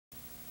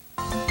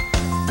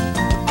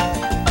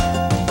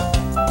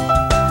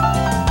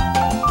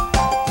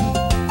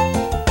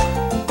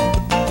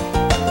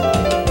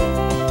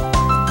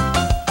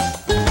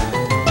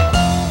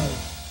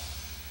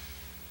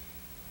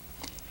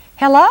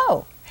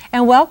Hello,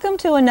 and welcome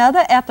to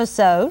another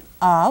episode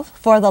of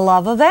For the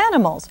Love of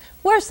Animals.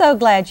 We're so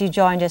glad you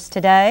joined us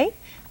today.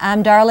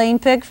 I'm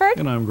Darleen Pigford.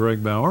 And I'm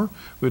Greg Baur.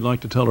 We'd like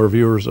to tell our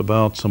viewers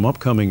about some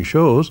upcoming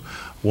shows.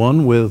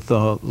 One with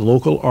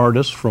local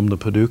artists from the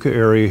Paducah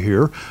area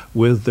here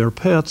with their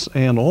pets,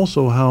 and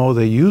also how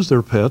they use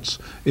their pets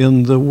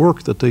in the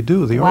work that they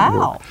do, the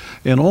artwork.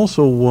 And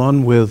also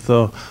one with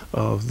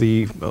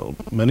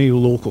many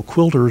local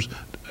quilters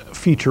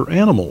feature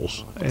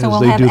animals as so we'll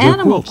they have do their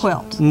animal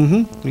quilts.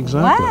 quilts.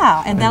 Exactly.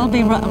 Wow, and that'll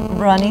be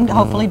running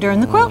hopefully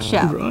during the quilt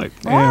show. Right.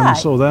 And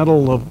so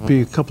that'll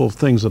be a couple of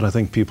things that I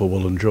think people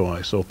will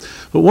enjoy. So,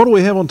 but what do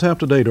we have on tap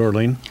today,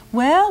 Darlene?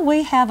 Well,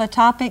 we have a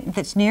topic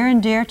that's near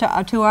and dear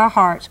to our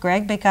hearts,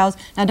 Greg, because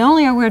not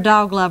only are we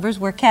dog lovers,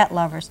 we're cat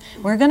lovers.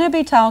 We're going to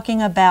be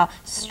talking about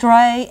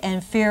stray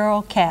and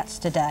feral cats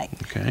today.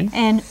 Okay.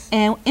 And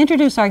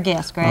introduce our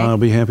guest, Greg. I'll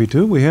be happy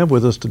to. We have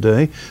with us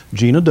today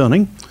Gina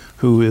Dunning,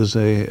 who is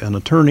an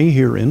attorney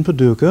here in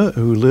Paducah,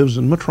 who lives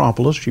in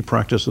Metropolis. She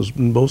practices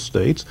in both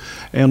states,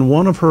 and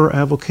one of her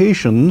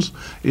avocations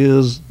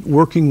is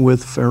working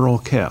with feral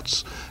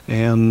cats.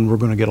 And we're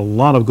going to get a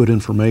lot of good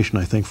information,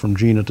 I think, from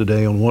Gina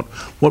today on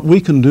what we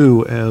can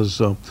do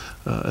as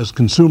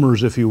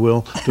consumers, if you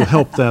will, to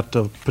help that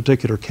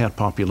particular cat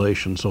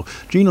population. So,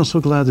 Gina, so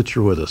glad that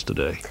you're with us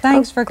today.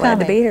 Thanks for coming.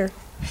 Glad to be here.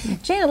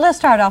 Gina, let's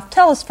start off.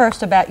 Tell us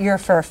first about your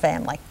fur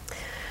family.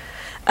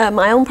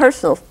 My own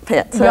personal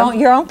pets.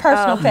 Your own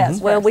personal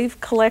pets. Well,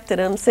 we've collected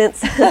them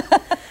since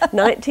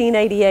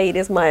 1988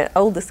 is my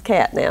oldest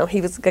cat now.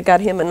 I got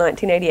him in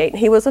 1988, and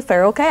he was a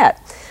feral cat,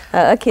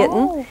 a kitten.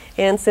 Oh.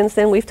 And since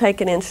then we've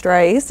taken in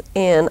strays,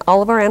 and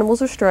all of our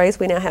animals are strays.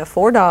 We now have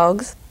 4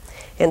 dogs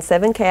and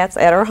 7 cats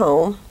at our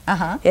home.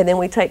 And then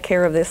we take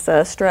care of this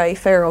stray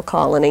feral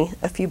colony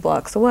a few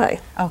blocks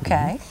away.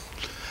 Okay.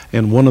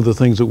 And one of the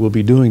things that we'll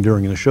be doing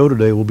during the show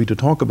today will be to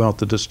talk about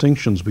the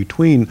distinctions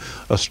between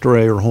a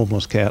stray or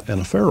homeless cat and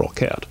a feral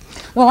cat.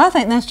 Well, I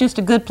think that's just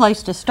a good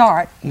place to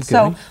start. Okay.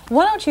 So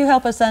why don't you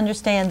help us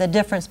understand the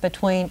difference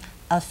between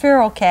a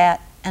feral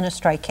cat and a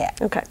stray cat?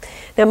 Okay.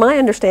 Now, my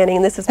understanding,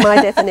 and this is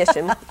my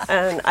definition,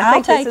 and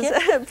I think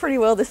this is pretty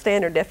well the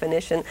standard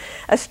definition.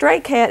 A stray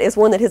cat is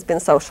one that has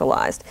been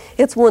socialized.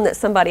 It's one that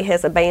somebody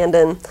has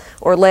abandoned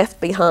or left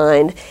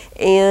behind,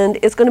 and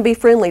it's going to be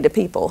friendly to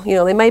people. You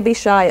know, they may be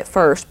shy at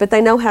first, but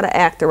they know how to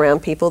act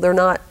around people. They're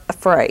not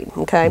afraid,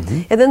 okay?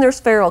 And then there's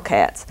feral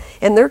cats,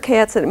 and they're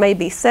cats that may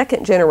be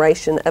second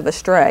generation of a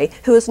stray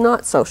who is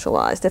not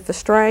socialized. If a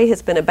stray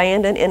has been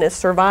abandoned and is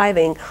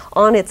surviving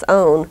on its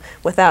own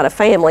without a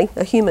family,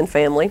 a human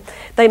family,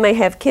 they may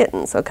have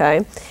kittens,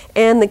 okay?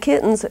 And the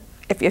kittens,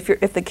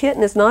 if the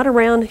kitten is not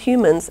around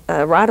humans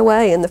right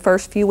away in the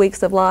first few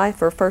weeks of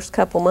life or first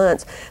couple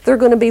months, they're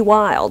going to be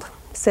wild,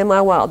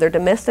 semi-wild. They're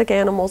domestic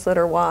animals that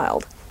are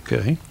wild.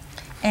 Okay.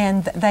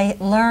 And they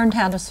learned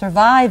how to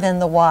survive in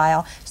the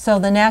wild, so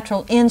the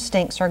natural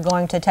instincts are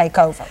going to take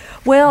over.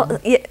 Well,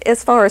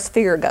 as far as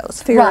fear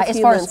goes, fear of humans,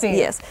 as far as fear.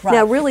 Yes. Right.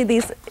 Now, really,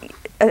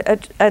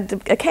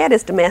 a cat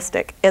is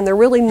domestic, and they're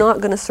really not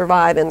going to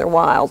survive in the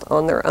wild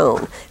on their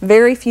own.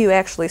 Very few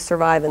actually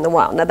survive in the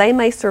wild. Now, they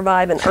may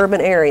survive in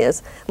urban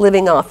areas,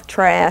 living off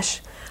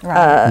trash.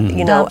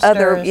 You know,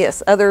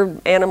 other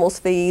animals'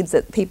 feeds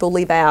that people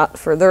leave out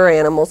for their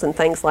animals and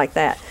things like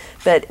that.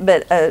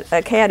 But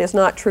a cat is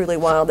not truly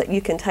wild that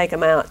you can take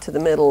them out to the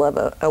middle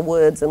of a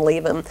woods and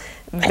leave them.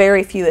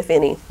 Very few, if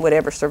any, would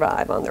ever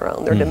survive on their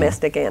own. They're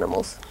domestic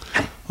animals.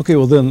 Okay,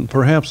 well then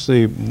perhaps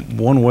the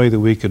one way that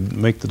we could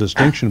make the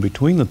distinction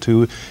between the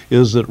two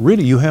is that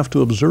really you have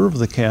to observe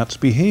the cat's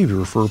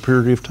behavior for a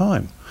period of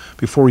time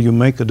before you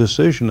make a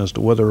decision as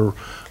to whether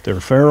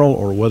they're feral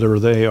or whether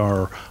they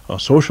are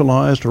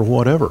socialized or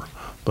whatever.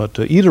 But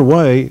either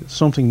way,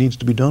 something needs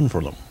to be done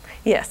for them.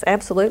 Yes,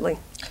 absolutely.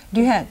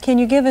 Can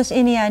you give us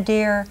any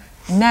idea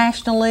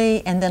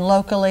nationally and then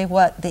locally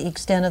what the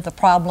extent of the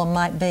problem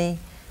might be?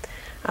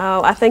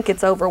 Oh, I think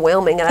it's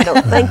overwhelming, and I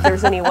don't think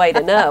there's any way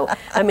to know.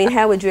 I mean,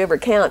 how would you ever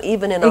count,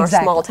 even in our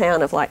small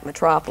town of like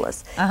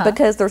Metropolis?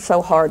 Because they're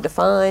so hard to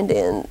find,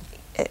 and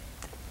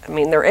I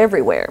mean, they're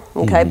everywhere,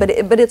 okay? But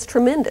it's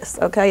tremendous,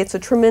 okay? It's a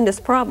tremendous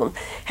problem.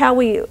 How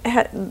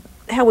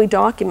we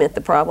document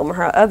the problem, or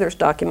how others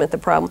document the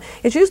problem,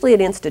 is usually at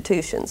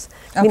institutions.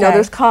 You know,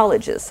 there's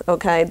colleges,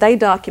 okay? They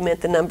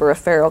document the number of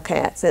feral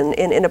cats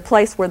in a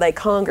place where they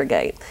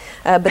congregate.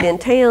 But in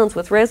towns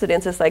with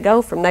residences, they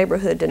go from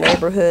neighborhood to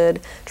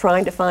neighborhood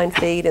trying to find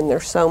feed, and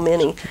there's so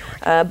many.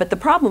 But the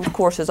problem, of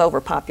course, is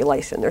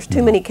overpopulation. There's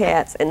too many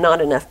cats and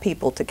not enough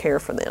people to care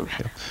for them.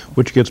 Yeah.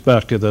 Which gets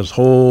back to this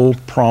whole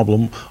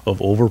problem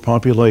of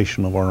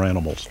overpopulation of our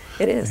animals.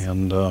 It is.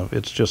 And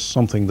it's just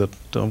something that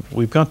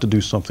we've got to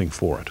do something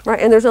for it. Right,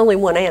 and there's only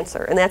one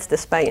answer, and that's to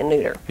spay and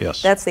neuter.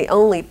 Yes. That's the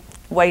only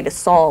way to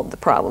solve the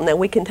problem. Now,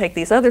 we can take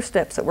these other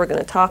steps that we're going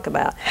to talk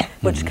about,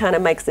 which kind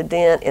of makes a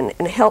dent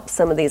and helps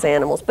some of these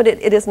animals, but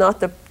it is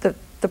not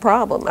the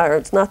problem, or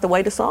it's not the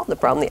way to solve the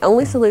problem. The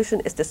only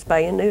solution is to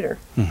spay and neuter.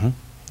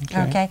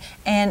 Okay,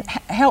 and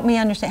help me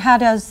understand, how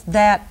does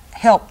that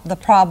help the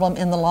problem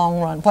in the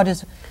long run? What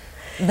is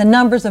the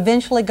numbers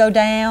eventually go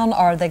down,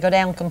 or they go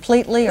down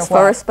completely, or as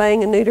far as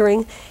spaying and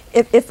neutering,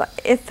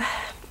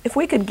 if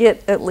we could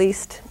get at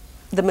least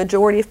the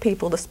majority of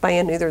people to spay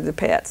and neuter their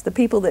pets, the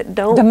people that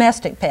don't.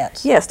 Domestic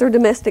pets. Yes, they're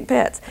domestic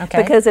pets.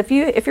 Okay. Because if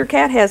your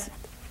cat has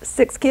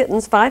 6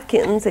 kittens, 5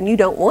 kittens, and you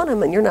don't want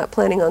them, and you're not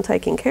planning on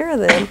taking care of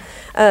them,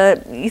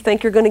 you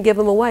think you're going to give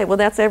them away. Well,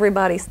 that's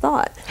everybody's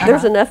thought.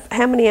 There's enough.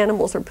 How many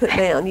animals are put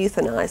down,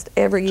 euthanized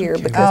every year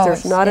because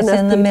there's not enough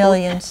in the people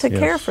millions. to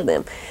care for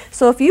them.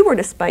 So if you were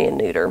to spay and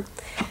neuter,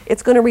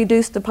 it's going to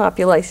reduce the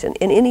population,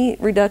 and any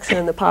reduction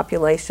in the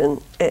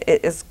population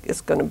is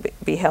going to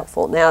be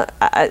helpful. Now,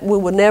 we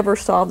will never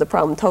solve the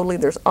problem totally.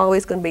 There's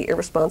always going to be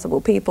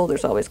irresponsible people.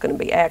 There's always going to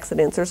be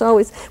accidents. There's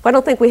always. I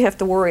don't think we have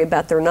to worry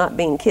about there not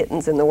being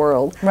kittens in the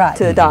world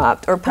to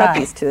adopt or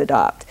puppies to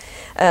adopt.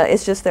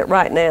 It's just that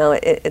right now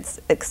it's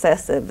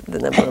excessive, the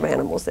number of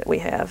animals that we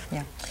have.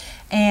 Yeah,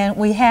 and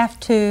we have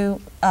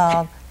to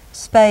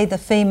spay the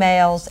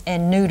females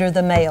and neuter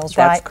the males,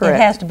 right? That's correct.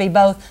 It has to be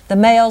both the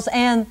males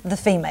and the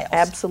females.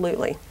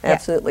 Absolutely,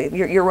 absolutely.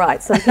 You're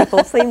right. Some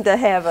people seem to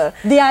have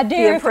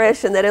the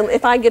impression that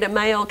if I get a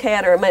male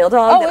cat or a male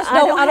dog, then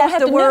I don't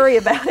have to worry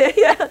about it.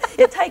 Yeah,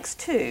 it takes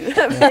 2.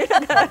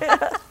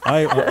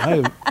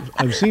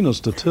 I've seen a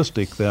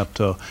statistic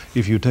that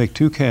if you take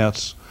 2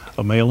 cats,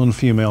 a male and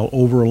female,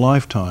 over a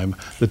lifetime,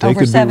 that they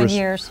over could 7 be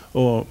years.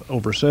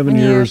 Over 7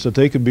 years, that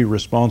they could be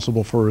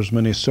responsible for as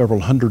many as several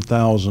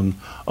 100,000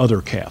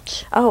 other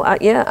cats. Oh,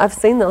 yeah, I've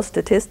seen those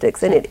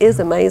statistics, and it is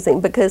amazing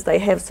because they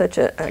have such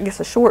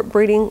a short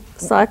breeding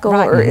cycle,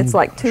 or it's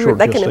like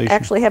they can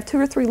actually have 2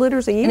 or 3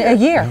 litters a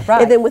year.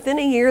 Right. And then within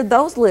a year,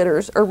 those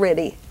litters are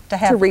ready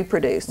to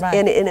reproduce,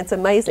 and it's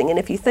amazing. And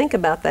if you think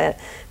about that,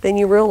 then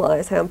you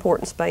realize how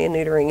important spay and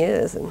neutering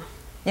is.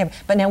 Yeah,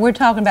 but now we're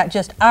talking about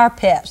just our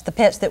pets, the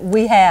pets that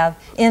we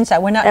have inside.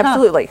 We're not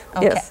absolutely.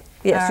 Okay.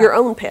 Yes, your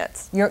own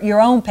pets.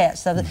 Your own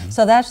pets. So,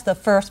 so that's the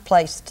first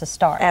place to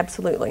start.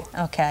 Absolutely.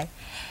 Okay.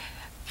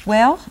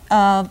 Well,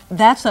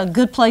 that's a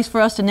good place for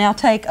us to now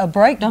take a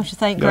break, don't you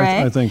think,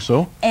 Greg? I think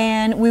so.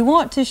 And we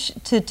want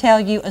to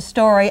tell you a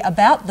story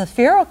about the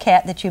feral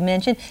cat that you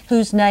mentioned,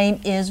 whose name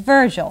is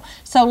Virgil.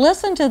 So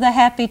listen to the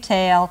happy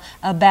tale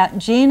about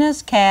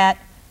Gina's cat,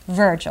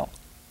 Virgil.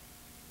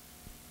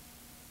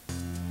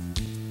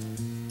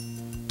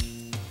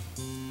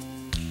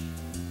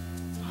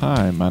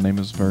 Hi, my name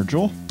is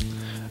Virgil.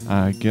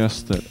 I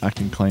guess that I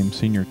can claim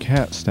senior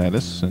cat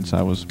status since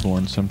I was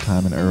born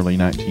sometime in early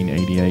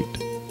 1988.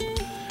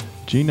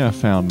 Gina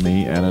found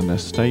me at an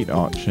estate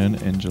auction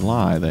in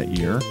July that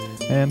year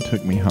and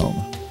took me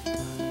home.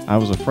 I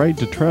was afraid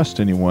to trust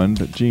anyone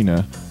but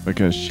Gina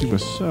because she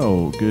was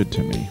so good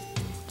to me.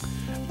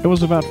 It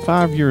was about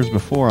 5 years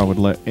before I would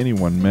let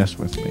anyone mess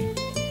with me.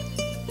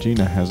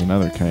 Gina has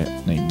another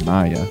cat named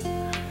Maya,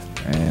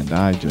 and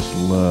I just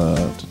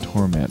love to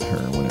torment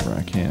her whenever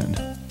I can.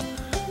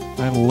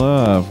 I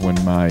love when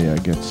Maya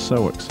gets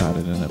so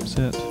excited and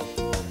upset.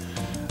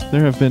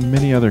 There have been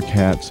many other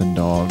cats and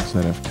dogs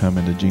that have come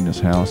into Gina's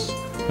house,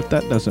 but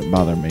that doesn't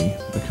bother me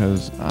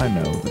because I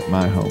know that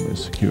my home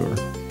is secure.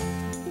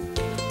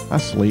 I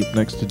sleep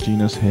next to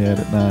Gina's head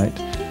at night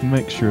and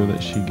make sure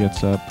that she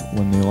gets up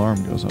when the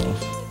alarm goes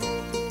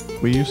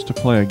off. We used to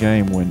play a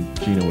game when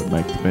Gina would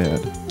make the bed.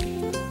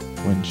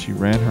 When she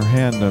ran her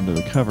hand under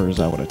the covers,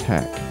 I would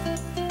attack.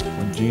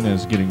 When Gina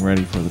is getting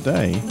ready for the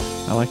day,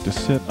 I like to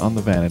sit on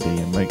the vanity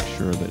and make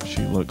sure that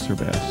she looks her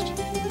best.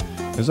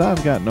 As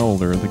I've gotten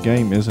older, the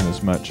game isn't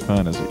as much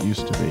fun as it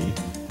used to be,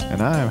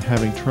 and I am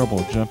having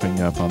trouble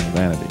jumping up on the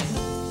vanity.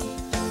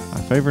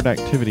 My favorite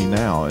activity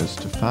now is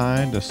to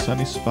find a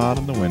sunny spot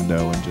in the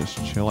window and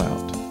just chill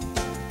out.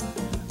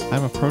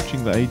 I'm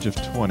approaching the age of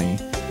 20,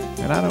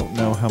 and I don't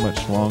know how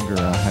much longer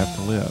I have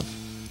to live.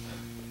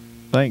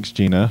 Thanks,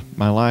 Gina.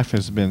 My life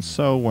has been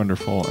so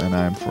wonderful, and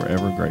I'm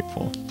forever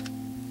grateful.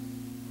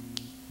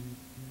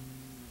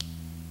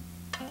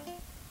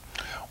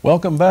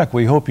 Welcome back.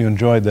 We hope you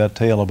enjoyed that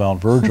tale about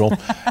Virgil.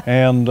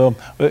 And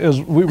as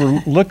we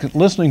were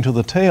listening to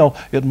the tale,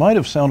 it might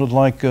have sounded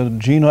like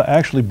Gina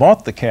actually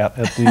bought the cat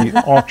at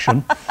the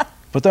auction.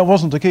 But that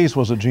wasn't the case,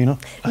 was it, Gina?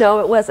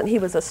 No, it wasn't. He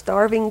was a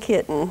starving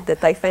kitten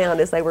that they found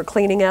as they were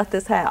cleaning out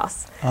this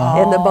house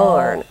in the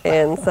barn.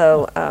 And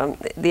so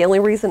the only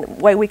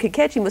way we could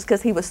catch him was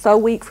because he was so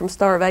weak from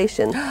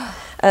starvation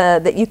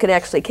that you could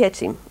actually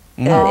catch him.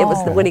 And it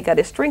was when he got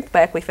his strength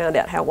back, we found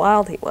out how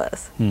wild he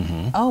was.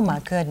 Oh, my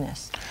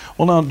goodness.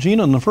 Well, now,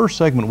 Gina, in the first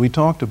segment, we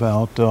talked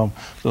about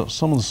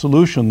some of the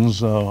solutions,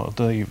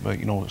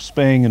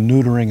 spaying and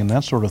neutering and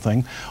that sort of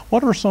thing.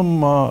 What are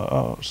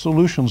some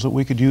solutions that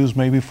we could use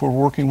maybe for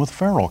working with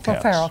feral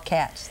cats? For feral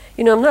cats.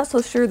 You know, I'm not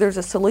so sure there's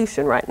a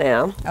solution right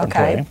now.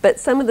 Okay. But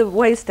some of the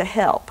ways to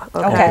help.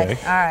 Okay.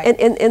 All right.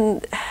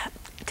 And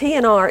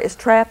TNR is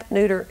trap,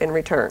 neuter, and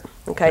return.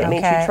 Okay. It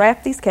means you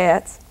trap these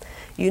cats.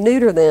 You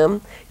neuter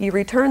them, you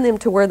return them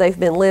to where they've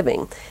been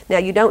living. Now,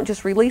 you don't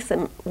just release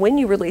them. When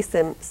you release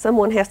them,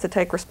 someone has to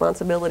take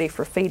responsibility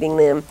for feeding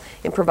them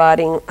and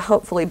providing,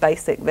 hopefully,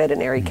 basic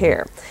veterinary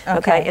care.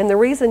 Okay. And the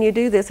reason you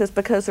do this is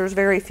because there's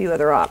very few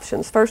other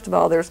options. First of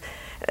all, there's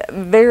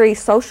very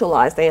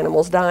socialized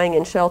animals dying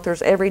in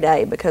shelters every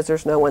day because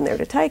there's no one there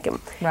to take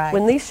them. Right.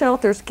 When these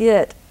shelters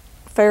get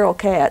feral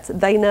cats,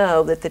 they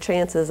know that the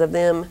chances of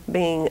them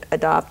being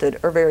adopted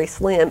are very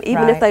slim,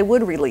 even if they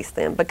would release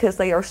them, because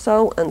they are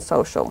so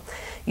unsocial.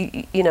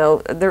 You know,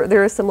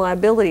 there is some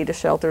liability to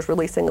shelters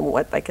releasing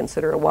what they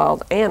consider a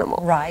wild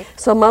animal. Right.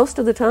 So most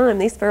of the time,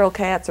 these feral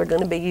cats are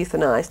going to be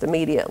euthanized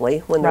immediately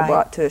when they're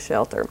brought to a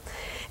shelter.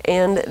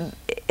 And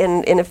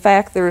in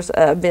fact, there's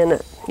been,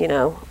 you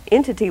know,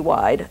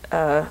 entity-wide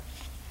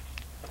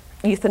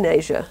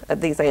euthanasia of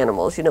these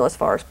animals, you know, as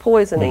far as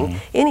poisoning,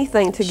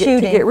 anything to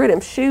get rid of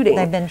them, shooting.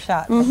 They've been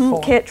shot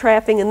before. Cat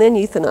trapping and then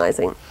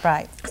euthanizing.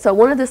 Right. So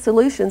one of the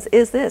solutions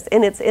is this,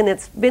 and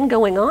it's been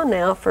going on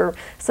now for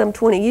some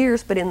 20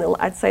 years, but in the,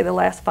 I'd say the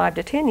last 5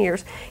 to 10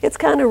 years, it's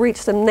kind of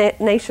reached some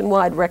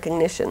nationwide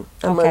recognition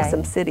among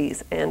some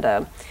cities and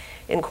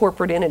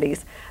corporate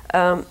entities.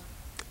 And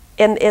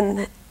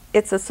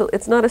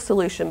it's not a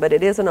solution, but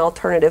it is an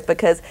alternative,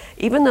 because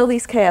even though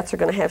these cats are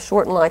going to have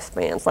shortened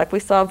lifespans, like we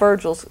saw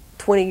Virgil's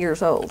 20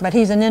 years old. But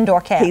he's an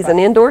indoor cat. He's an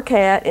indoor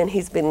cat, and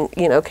he's been,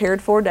 you know,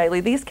 cared for daily.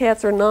 These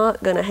cats are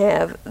not going to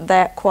have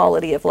that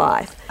quality of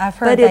life. I've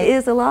heard but it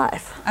is a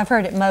life. I've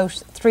heard at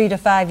most 3 to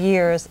 5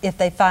 years if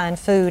they find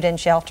food and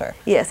shelter.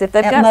 Yes, if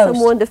they've got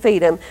someone to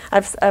feed them.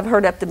 I've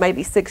heard up to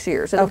maybe 6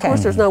 years. And of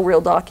course, there's no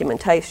real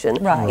documentation.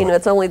 Right. You know,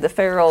 it's only the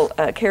feral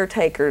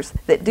caretakers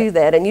that do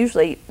that. And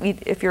usually,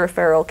 if you're a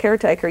feral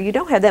caretaker, you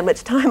don't have that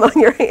much time on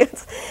your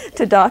hands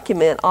to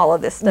document all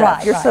of this stuff.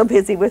 Right, you're so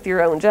busy with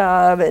your own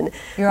job and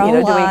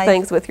doing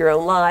things with your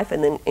own life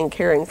and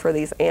caring for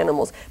these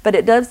animals. But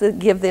it does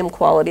give them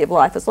quality of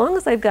life. As long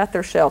as they've got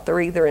their shelter,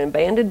 either in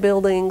abandoned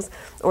buildings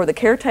or the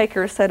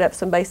caretaker has set up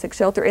some basic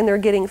shelter and they're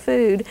getting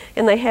food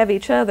and they have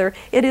each other,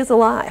 it is a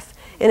life.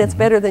 And it's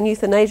better than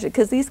euthanasia,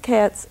 because these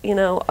cats, you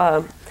know,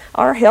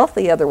 are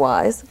healthy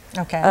otherwise.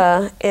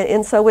 Okay.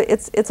 And so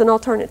it's an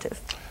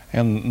alternative.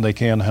 And they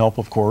can help,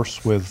 of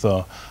course, with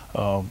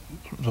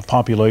the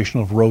population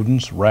of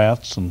rodents,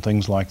 rats, and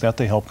things like that.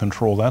 They help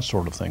control that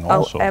sort of thing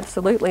also. Oh,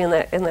 absolutely. In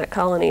that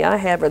colony I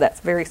have, or that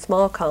very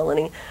small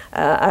colony,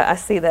 I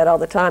see that all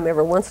the time.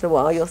 Every once in a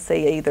while, you'll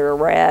see either a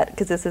rat,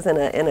 because this is in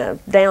a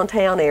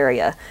downtown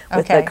area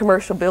with the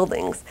commercial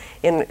buildings,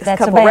 and a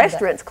couple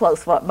restaurants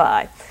close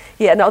by.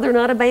 Yeah, no, they're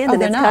not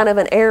abandoned. It's kind of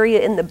an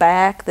area in the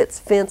back that's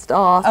fenced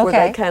off, where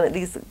they kind of,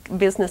 these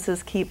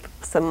businesses keep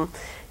some,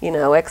 you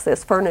know,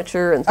 excess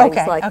furniture and things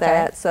like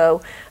that.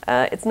 So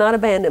it's not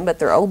abandoned, but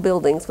they're old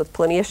buildings with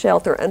plenty of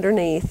shelter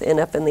underneath and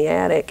up in the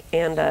attic.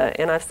 And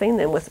I've seen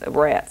them with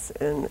rats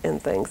and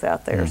things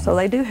out there. So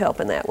they do help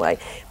in that way.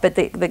 But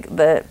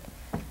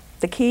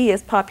the key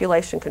is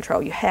population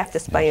control. You have to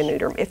spay and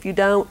neuter them. If you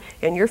don't,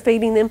 and you're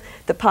feeding them,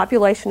 the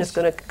population is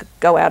going to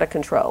go out of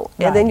control,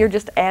 and then you're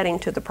just adding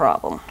to the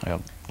problem. Yeah,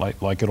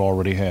 like it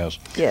already has.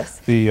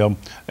 Yes.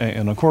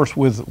 And of course,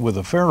 with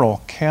the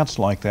feral cats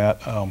like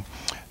that,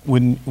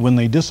 when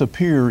they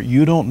disappear,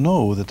 you don't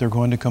know that they're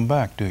going to come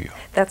back, do you?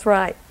 That's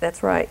right.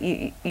 That's right.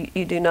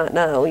 You do not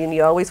know, and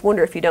you always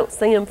wonder if you don't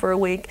see them for a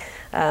week.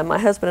 My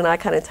husband and I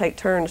kind of take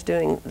turns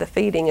doing the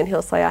feeding, and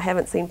he'll say, "I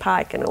haven't seen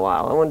Pike in a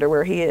while. I wonder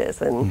where he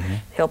is," and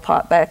he'll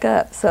pop back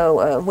up.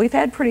 So we've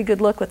had pretty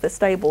good luck with the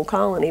stable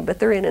colony, but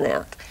they're in and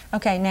out.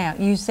 Okay, now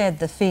you said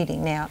the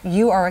feeding. Now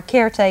you are a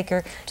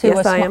caretaker to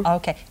Yes, I am.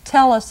 Okay,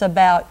 tell us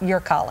about your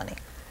colony.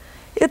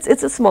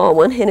 It's a small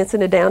one, and it's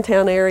in a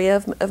downtown area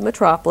of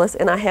Metropolis,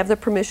 and I have the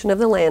permission of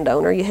the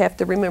landowner. You have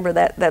to remember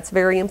that that's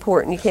very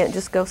important. You can't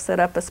just go set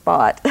up a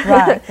spot.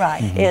 Right,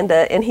 right.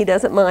 And he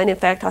doesn't mind. In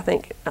fact, I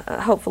think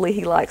hopefully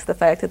he likes the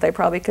fact that they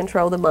probably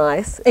control the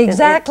mice.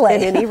 Exactly.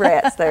 And any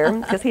rats there,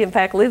 because he in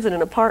fact lives in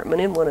an apartment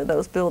in one of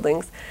those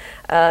buildings.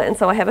 And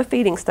so I have a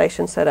feeding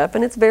station set up,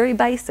 and it's very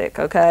basic,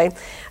 okay?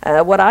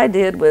 What I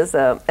did was,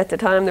 at the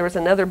time there was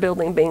another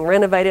building being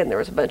renovated, and there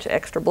was a bunch of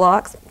extra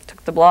blocks.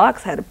 Took the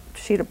blocks, had a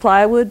sheet of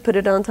plywood, put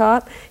it on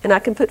top, and I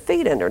can put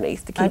feed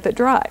underneath to keep it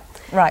dry.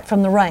 Right,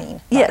 from the rain.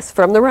 Yes,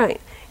 from the rain.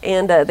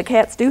 And the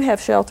cats do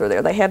have shelter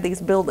there. They have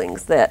these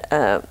buildings that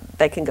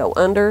they can go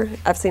under.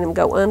 I've seen them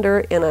go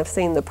under, and I've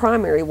seen the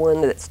primary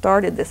one that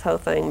started this whole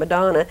thing,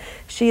 Madonna.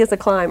 She is a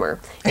climber,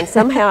 and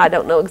somehow I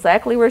don't know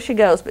exactly where she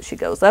goes, but she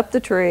goes up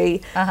the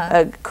tree,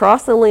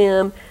 across a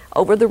limb,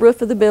 over the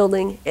roof of the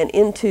building, and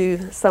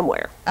into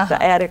somewhere,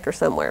 the attic or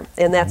somewhere,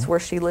 and that's where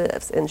she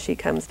lives, and she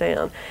comes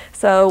down.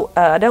 So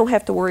I don't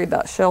have to worry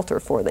about shelter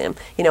for them.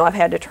 You know, I've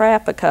had to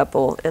trap a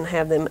couple and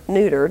have them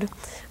neutered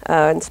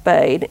and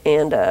spayed,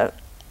 and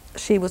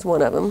she was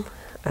one of them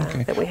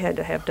that we had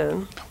to have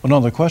done. Well, now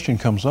the question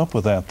comes up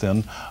with that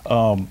then.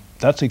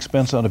 That's the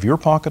expense out of your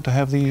pocket to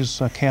have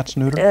these cats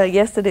neutered?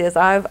 Yes, it is.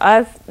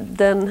 I've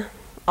done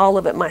all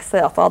of it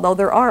myself, although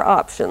there are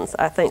options,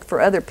 I think,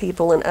 for other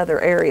people in other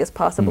areas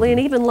possibly, and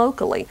even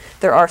locally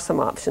there are some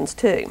options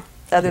too,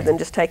 other than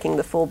just taking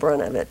the full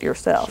brunt of it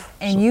yourself.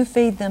 And you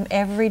feed them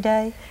every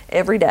day?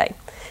 Every day.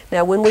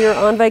 Now, when we are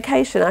on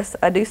vacation,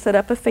 I do set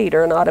up a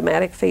feeder, an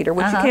automatic feeder,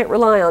 which you can't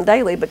rely on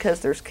daily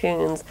because there's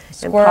coons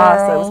and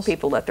possums,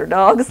 people let their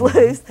dogs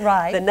loose,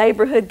 the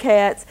neighborhood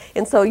cats,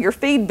 and so your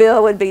feed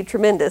bill would be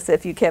tremendous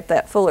if you kept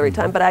that full every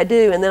time. But I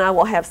do, and then I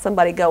will have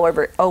somebody go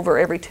over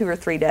every 2 or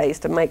 3 days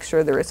to make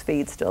sure there is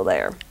feed still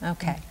there.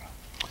 Okay.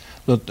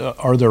 But,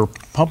 are there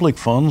public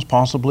funds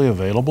possibly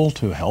available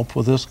to help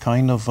with this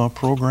kind of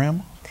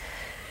program?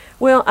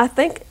 Well, I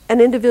think an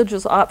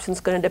individual's option is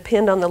going to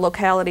depend on the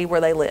locality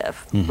where they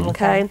live.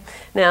 Okay.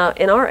 Now,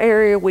 in our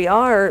area, we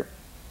are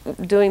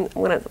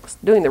when I was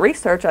doing the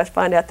research, I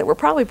find out that we're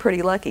probably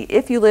pretty lucky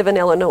if you live in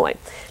Illinois.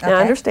 Now,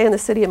 I understand the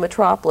city of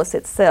Metropolis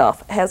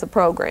itself has a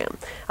program.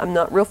 I'm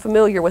not real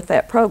familiar with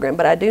that program,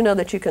 but I do know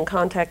that you can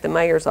contact the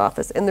mayor's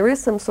office, and there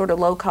is some sort of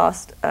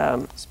low-cost,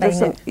 some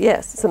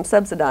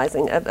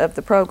subsidizing of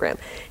the program.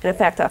 And in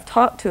fact, I've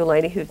talked to a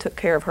lady who took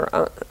care of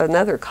her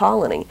another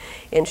colony,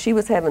 and she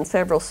was having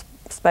several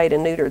spayed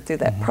and neutered through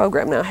that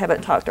program. Now, I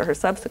haven't talked to her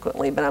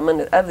subsequently, but I'm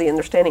of the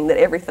understanding that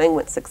everything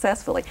went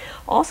successfully.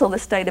 Also, the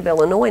state of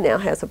Illinois now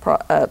has a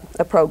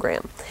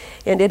program,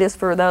 and it is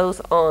for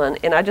those on,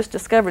 and I just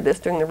discovered this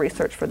during the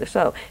research for the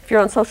show, if you're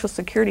on Social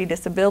Security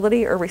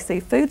disability or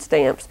receive food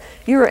stamps,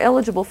 you are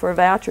eligible for a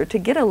voucher to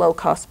get a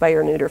low-cost spay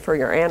or neuter for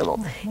your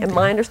animal. And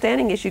my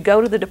understanding is you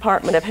go to the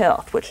Department of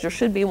Health, which there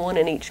should be one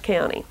in each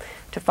county,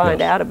 to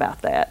find out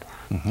about that.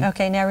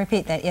 Okay, now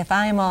repeat that. If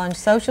I am on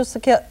Social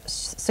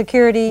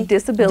Security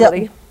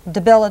disability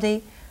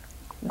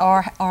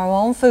or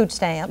on food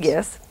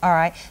stamps, all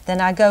right, then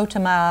I go to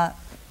my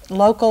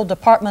local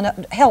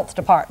health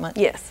department,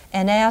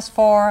 and ask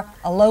for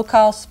a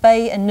low-cost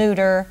spay and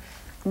neuter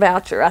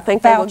voucher. I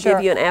think they will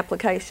give you an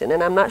application,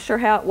 and I'm not sure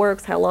how it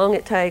works, how long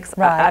it takes.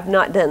 I've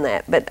not done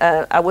that, but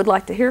I would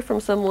like to hear from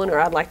someone, or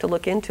I'd like to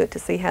look into it to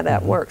see how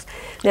that works.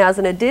 Now, as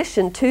an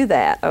addition to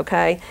that,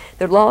 okay,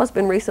 the law has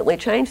been recently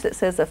changed that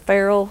says a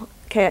feral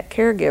cat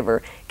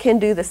caregiver can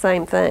do the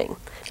same thing.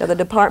 Now, the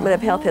Department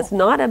of Health has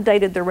not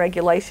updated their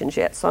regulations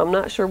yet, so I'm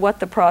not sure what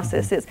the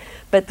process is,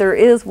 but there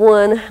is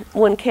one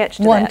catch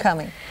to that. One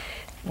coming.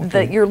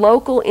 That your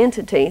local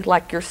entity,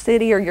 like your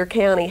city or your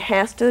county,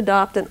 has to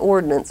adopt an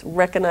ordinance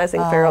recognizing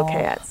feral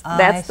cats.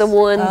 That's the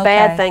one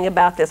bad thing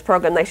about this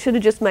program. They should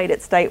have just made it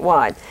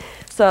statewide.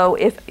 So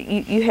if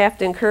you have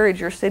to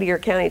encourage your city or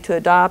county to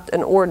adopt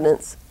an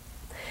ordinance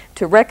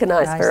to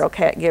recognize feral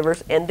cat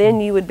givers, and then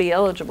you would be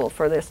eligible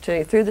for this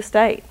too through the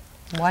state.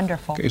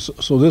 Wonderful. Okay,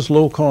 so this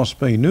low-cost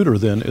spay-neuter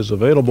then is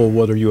available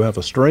whether you have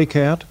a stray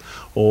cat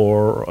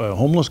or a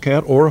homeless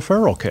cat or a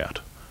feral cat.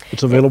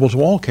 It's available to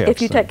all cats.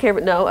 If you take care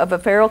of a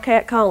feral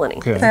cat colony.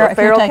 Okay. It's for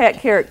feral cat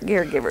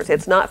caregivers.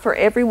 It's not for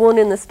everyone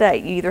in the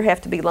state. You either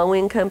have to be low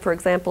income, for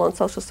example, on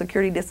Social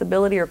Security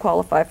disability, or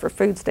qualify for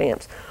food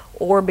stamps,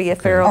 or be a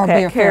feral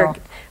cat caregiver.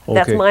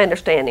 That's my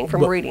understanding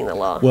from reading the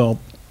law. Well,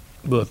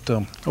 but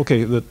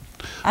okay,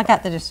 I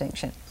got the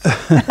distinction.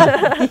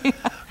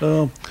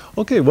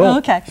 Okay, well.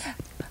 Okay.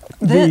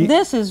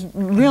 This is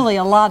really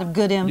a lot of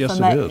good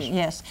information. Yes, it is.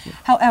 Yes.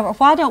 However,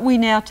 why don't we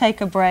now take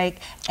a break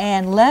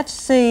and let's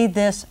see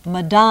this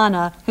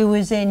Madonna who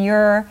is in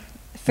your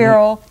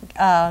feral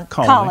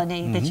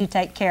colony that you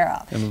take care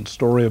of. And a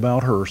story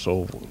about her,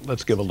 so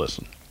let's give a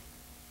listen.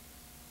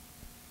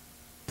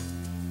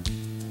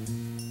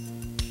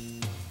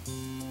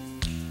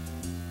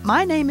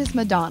 My name is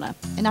Madonna,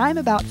 and I'm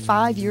about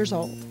 5 years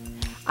old.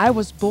 I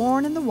was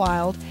born in the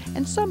wild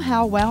and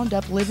somehow wound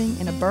up living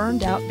in a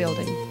burned-out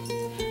building.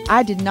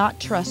 I did not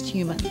trust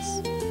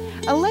humans.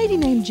 A lady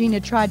named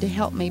Gina tried to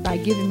help me by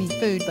giving me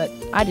food, but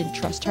I didn't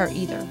trust her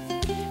either.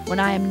 When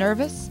I am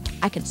nervous,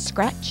 I can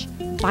scratch,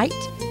 bite,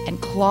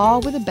 and claw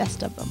with the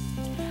best of them.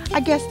 I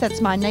guess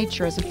that's my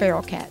nature as a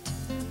feral cat.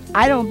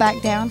 I don't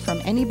back down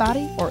from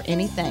anybody or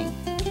anything.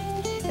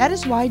 That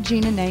is why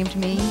Gina named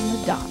me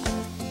Madonna.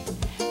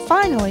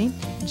 Finally,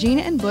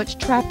 Gina and Butch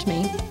trapped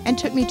me and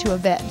took me to a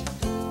vet.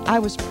 I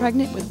was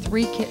pregnant with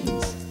 3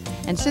 kittens,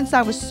 and since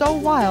I was so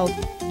wild,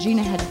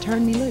 Gina had to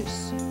turn me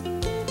loose.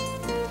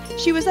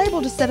 She was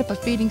able to set up a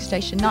feeding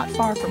station not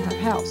far from her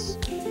house.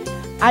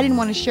 I didn't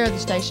want to share the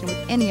station with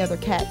any other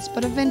cats,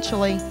 but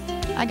eventually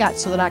I got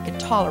so that I could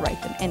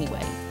tolerate them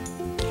anyway.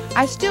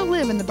 I still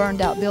live in the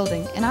burned-out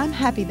building, and I'm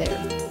happy there.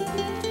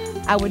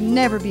 I would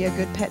never be a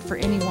good pet for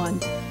anyone,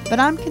 but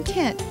I'm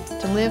content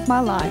to live my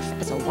life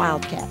as a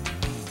wildcat.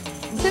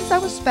 Since I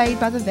was spayed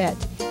by the vet,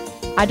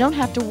 I don't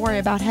have to worry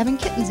about having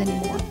kittens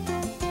anymore.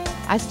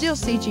 I still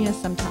see Gina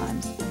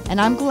sometimes, and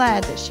I'm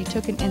glad that she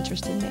took an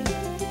interest in me.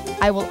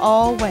 I will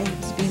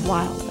always be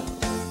wild, though.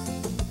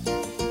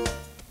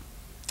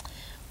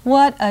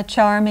 What a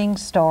charming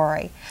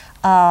story.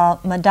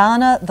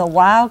 Madonna, the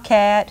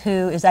wildcat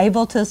who is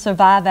able to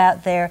survive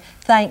out there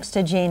thanks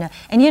to Gina.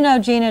 And you know,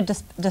 Gina,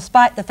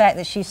 despite the fact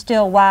that she's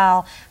still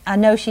wild, I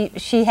know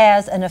she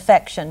has an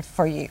affection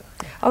for you.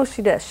 Oh,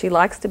 she does. She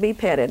likes to be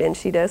petted, and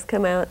she does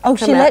come out. Oh,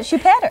 she lets you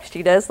pet her?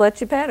 She does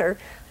let you pet her.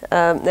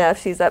 Now,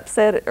 if she's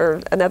upset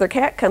or another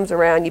cat comes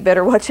around, you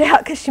better watch out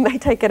because she may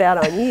take it out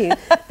on you.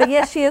 But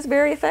yes, she is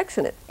very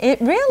affectionate.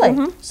 It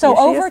really? So yes,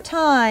 over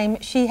time,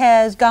 she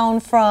has gone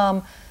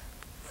from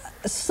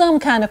some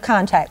kind of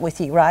contact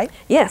with you, right?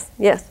 Yes,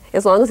 yes,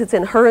 as long as it's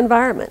in her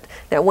environment.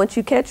 Now, once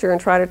you catch her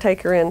and try to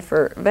take her in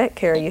for vet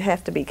care, you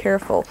have to be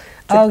careful.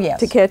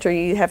 To catch her,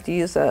 you have to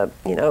use,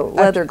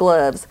 leather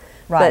gloves.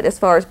 Right. But as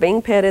far as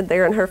being petted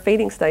there in her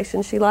feeding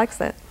station, she likes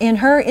that. In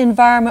her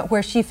environment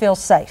where she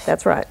feels safe.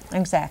 That's right.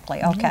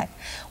 Exactly, okay.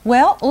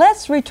 Well,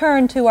 let's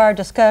return to our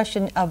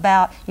discussion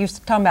about, you're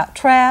talking about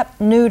trap,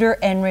 neuter,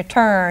 and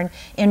return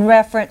in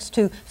reference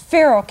to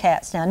feral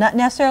cats now, not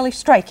necessarily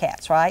stray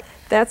cats, right?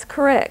 That's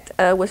correct.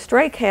 With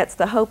stray cats,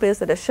 the hope is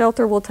that a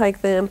shelter will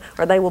take them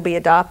or they will be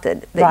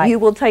adopted. That Right. you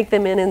will take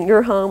them in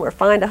your home or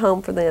find a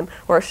home for them,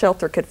 or a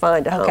shelter could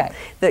find a Okay.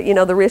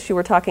 home. The risk you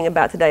were talking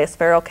about today is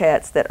feral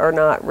cats that are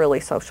not really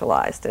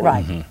socialized. And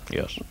Right.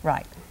 Yes.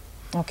 Right.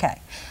 Okay.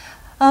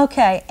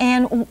 Okay,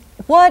 and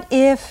what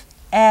if,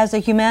 as a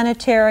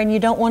humanitarian, you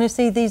don't want to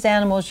see these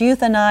animals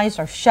euthanized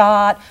or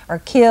shot or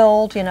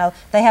killed? You know,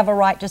 they have a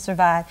right to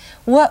survive.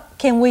 What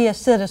can we as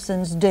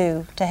citizens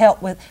do to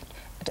help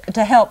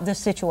this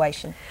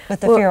situation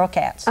with the feral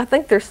cats? I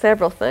think there's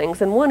several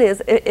things, and one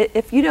is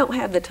if you don't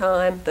have the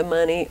time, the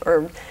money,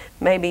 or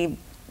maybe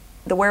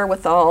the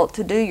wherewithal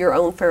to do your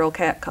own feral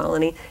cat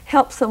colony,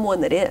 help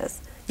someone that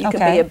is. You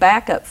can be a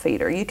backup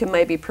feeder. You can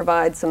maybe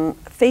provide some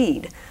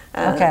feed,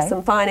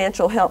 some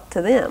financial help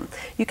to them.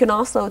 You can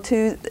also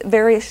to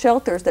various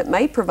shelters that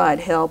may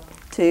provide help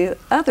to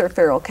other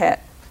feral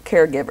cat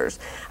caregivers.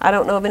 I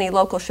don't know of any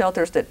local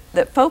shelters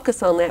that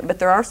focus on that, but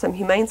there are some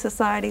humane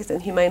societies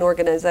and humane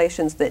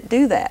organizations that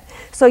do that.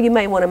 So you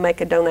may want to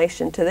make a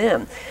donation to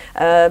them.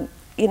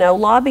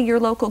 Lobby your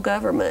local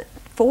government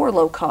for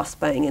low-cost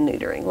spaying and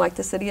neutering, like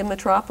the city of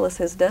Metropolis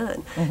has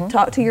done.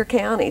 Talk to your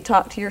county,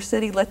 talk to your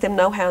city, let them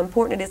know how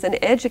important it is, and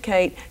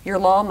educate your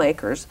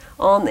lawmakers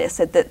on this,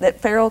 that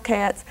feral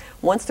cats,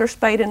 once they're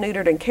spayed and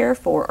neutered and cared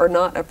for, are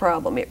not a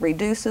problem. It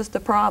reduces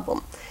the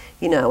problem.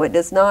 It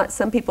does not,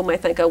 some people may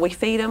think, oh, we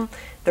feed them,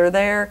 they're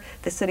there.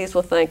 The cities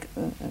will think,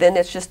 then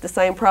it's just the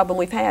same problem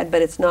we've had,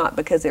 but it's not,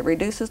 because it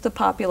reduces the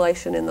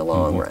population in the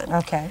long run.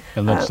 Okay.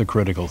 And that's the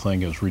critical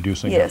thing, is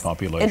reducing the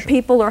population. And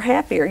people are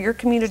happier. Your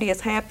community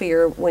is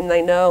happier when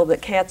they know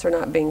that cats are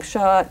not being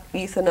shot,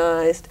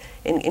 euthanized,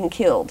 and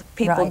killed.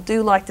 People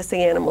do like to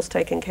see animals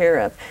taken care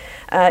of.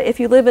 If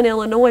you live in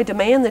Illinois,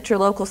 demand that your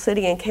local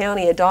city and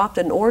county adopt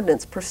an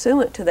ordinance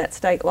pursuant to that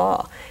state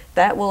law.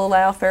 That will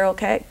allow feral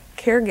cat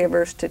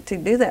caregivers to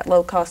do that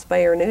low-cost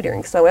spay or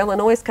neutering. So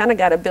Illinois kind of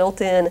got a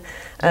built-in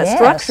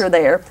structure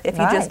there if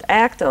you just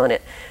act on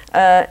it.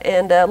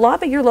 And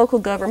lobby your local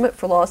government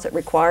for laws that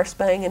require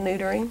spaying and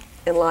neutering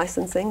and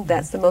licensing.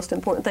 That's the most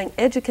important thing.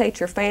 Educate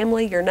your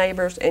family, your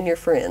neighbors, and your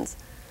friends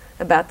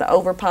about the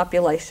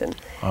overpopulation.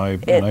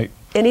 And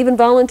even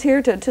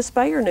volunteer to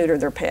spay or neuter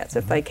their pets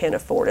if they can't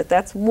afford it.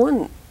 That's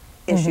one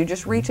issue.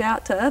 Just reach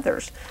out to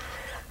others.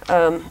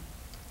 And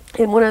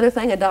one other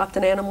thing, adopt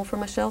an animal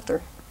from a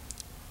shelter.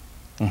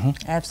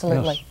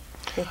 Absolutely.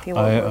 Yes. If you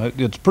want.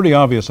 It's pretty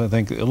obvious, I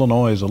think,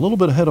 Illinois is a little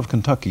bit ahead of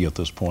Kentucky at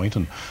this point,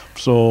 and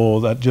so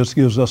that just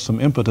gives us some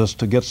impetus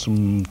to get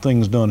some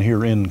things done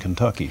here in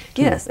Kentucky,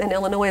 too. Yes, and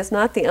Illinois is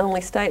not the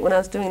only state. When I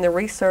was doing the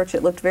research,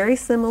 it looked very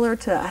similar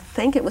to, I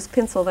think it was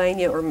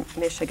Pennsylvania or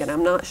Michigan,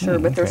 I'm not sure,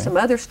 but there's some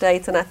other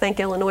states, and I think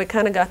Illinois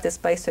kind of got this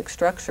basic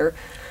structure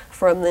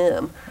from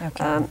them.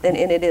 And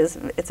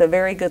it's a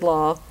very good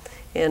law,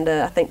 and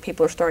I think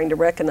people are starting to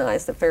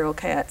recognize the feral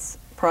cats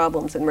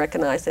problems and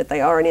recognize that they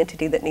are an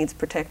entity that needs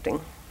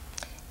protecting.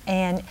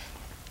 And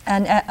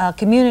a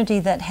community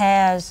that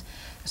has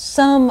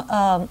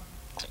some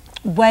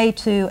way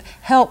to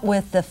help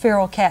with the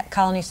feral cat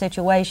colony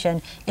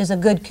situation is a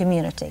good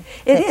community.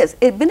 It is.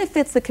 It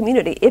benefits the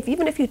community.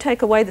 Even if you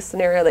take away the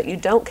scenario that you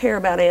don't care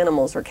about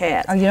animals or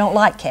cats. Or you don't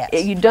like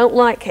cats. You don't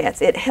like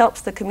cats. It helps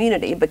the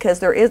community,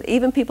 because there is,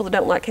 even people that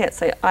don't like cats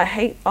say, I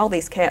hate all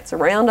these cats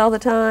around all the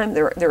time.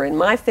 They're in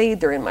my feed,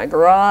 they're in my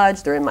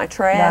garage, they're in my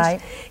trash.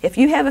 Right. If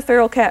you have a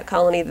feral cat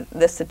colony,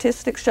 the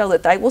statistics show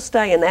that they will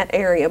stay in that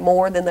area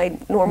more than they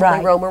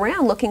normally roam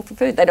around looking for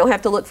food. They don't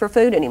have to look for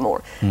food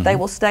anymore. They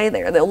will stay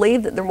there. They'll leave.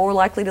 They're more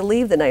likely to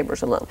leave the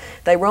neighbors alone.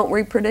 They won't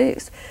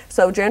reproduce.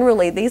 So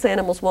generally, these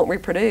animals won't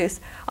reproduce.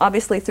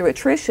 Obviously, through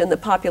attrition, the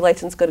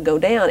population's going to go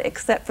down,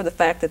 except for the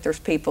fact that there's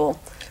people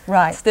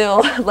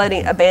still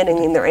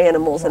abandoning their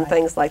animals and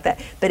things like that.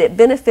 But it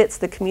benefits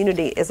the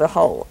community as a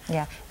whole.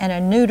 Yeah, and a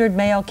neutered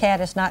male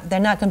cat is not, they're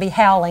not going to be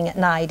howling at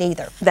night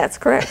either. That's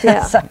correct,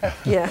 yeah.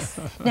 Yes.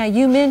 Now,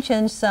 you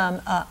mentioned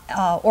some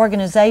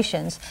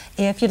organizations.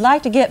 If you'd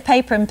like to get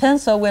paper and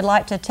pencil, we'd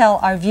like to tell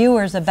our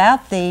viewers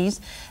about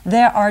these.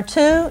 There are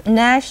two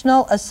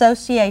national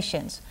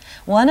associations.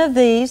 One of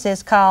these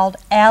is called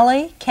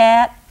Alley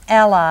Cat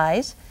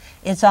Allies.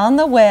 It's on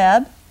the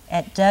web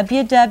at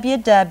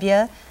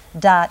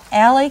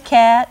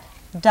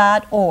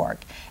www.alleycat.org.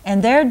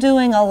 And they're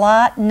doing a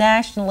lot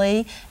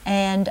nationally,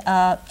 and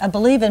I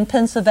believe in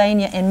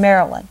Pennsylvania and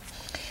Maryland.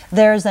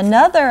 There's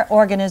another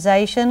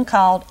organization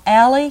called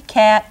Alley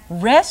Cat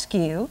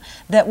Rescue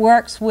that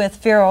works with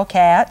feral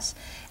cats,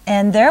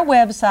 and their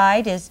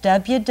website is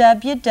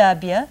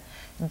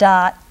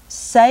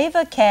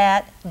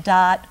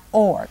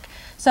www.saveacat.org.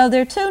 So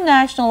there are two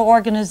national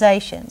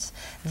organizations,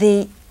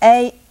 the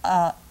ARA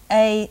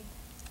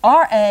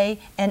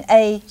and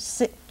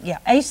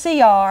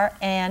ACR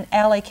and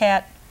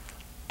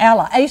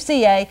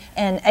ACA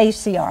and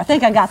ACR. I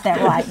think I got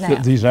that right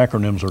now. These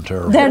acronyms are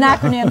terrible. Their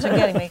acronyms are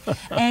getting me.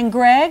 And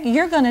Greg,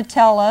 you're going to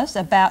tell us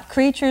about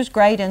Creatures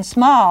Great and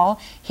Small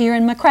here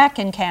in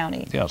McCracken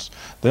County. Yes,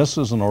 this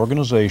is an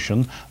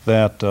organization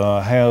that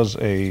has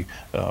a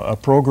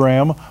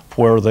program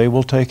where they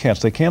will take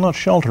cats. They cannot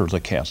shelter the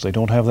cats. They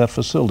don't have that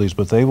facilities,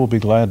 but they will be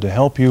glad to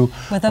help you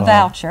with a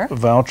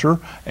voucher.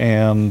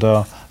 And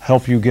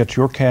help you get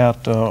your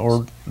cat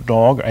or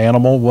dog,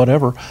 animal,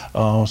 whatever,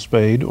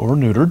 spayed or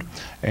neutered.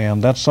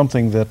 And that's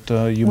something that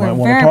you might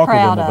want to talk to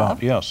them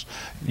about. Yes,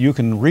 you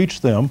can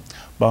reach them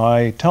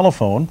by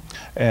telephone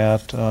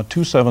at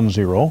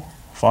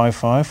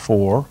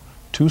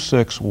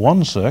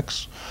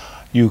 270-554-2616.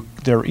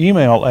 Their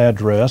email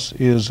address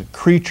is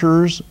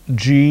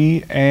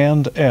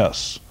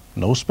creaturesg&s,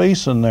 no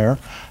space in there,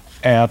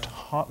 at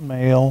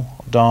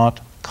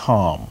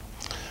hotmail.com.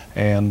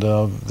 And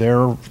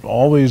they're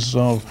always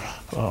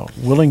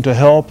willing to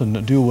help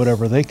and do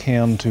whatever they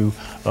can to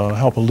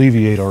help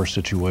alleviate our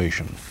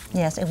situation.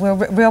 Yes, and we're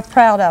real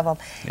proud of them.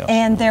 Yes.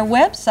 And their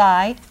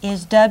website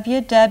is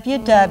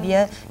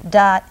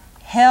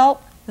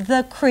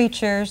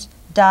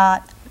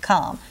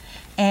www.helpthecreatures.com.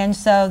 And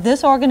so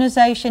this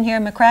organization here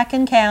in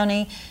McCracken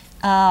County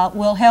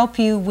will help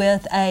you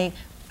with a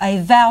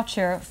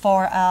voucher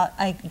for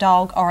a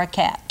dog or a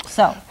cat.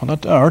 So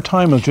our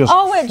time is just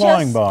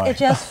flying by. It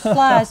just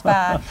flies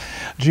by.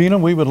 Gina,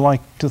 we would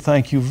like to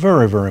thank you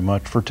very, very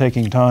much for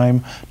taking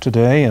time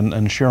today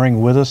and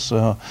sharing with us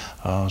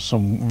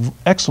some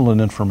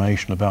excellent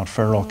information about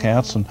feral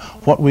cats and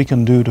what we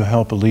can do to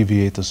help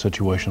alleviate the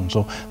situation.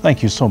 So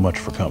thank you so much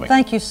for coming.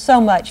 Thank you so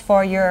much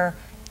for your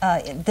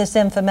this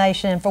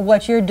information and for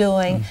what you're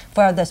doing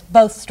for this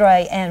both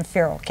stray and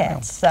feral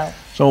cats.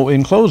 So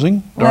in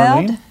closing,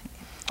 Darleen.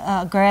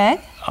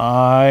 Greg.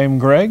 I'm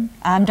Greg.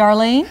 I'm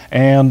Darlene.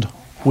 And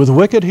with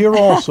Wicked here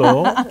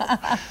also,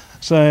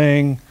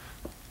 saying,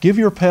 give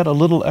your pet a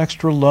little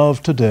extra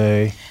love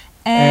today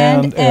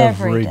and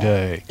every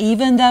day.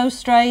 Even those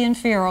stray and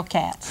feral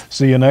cats.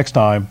 See you next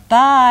time.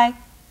 Bye.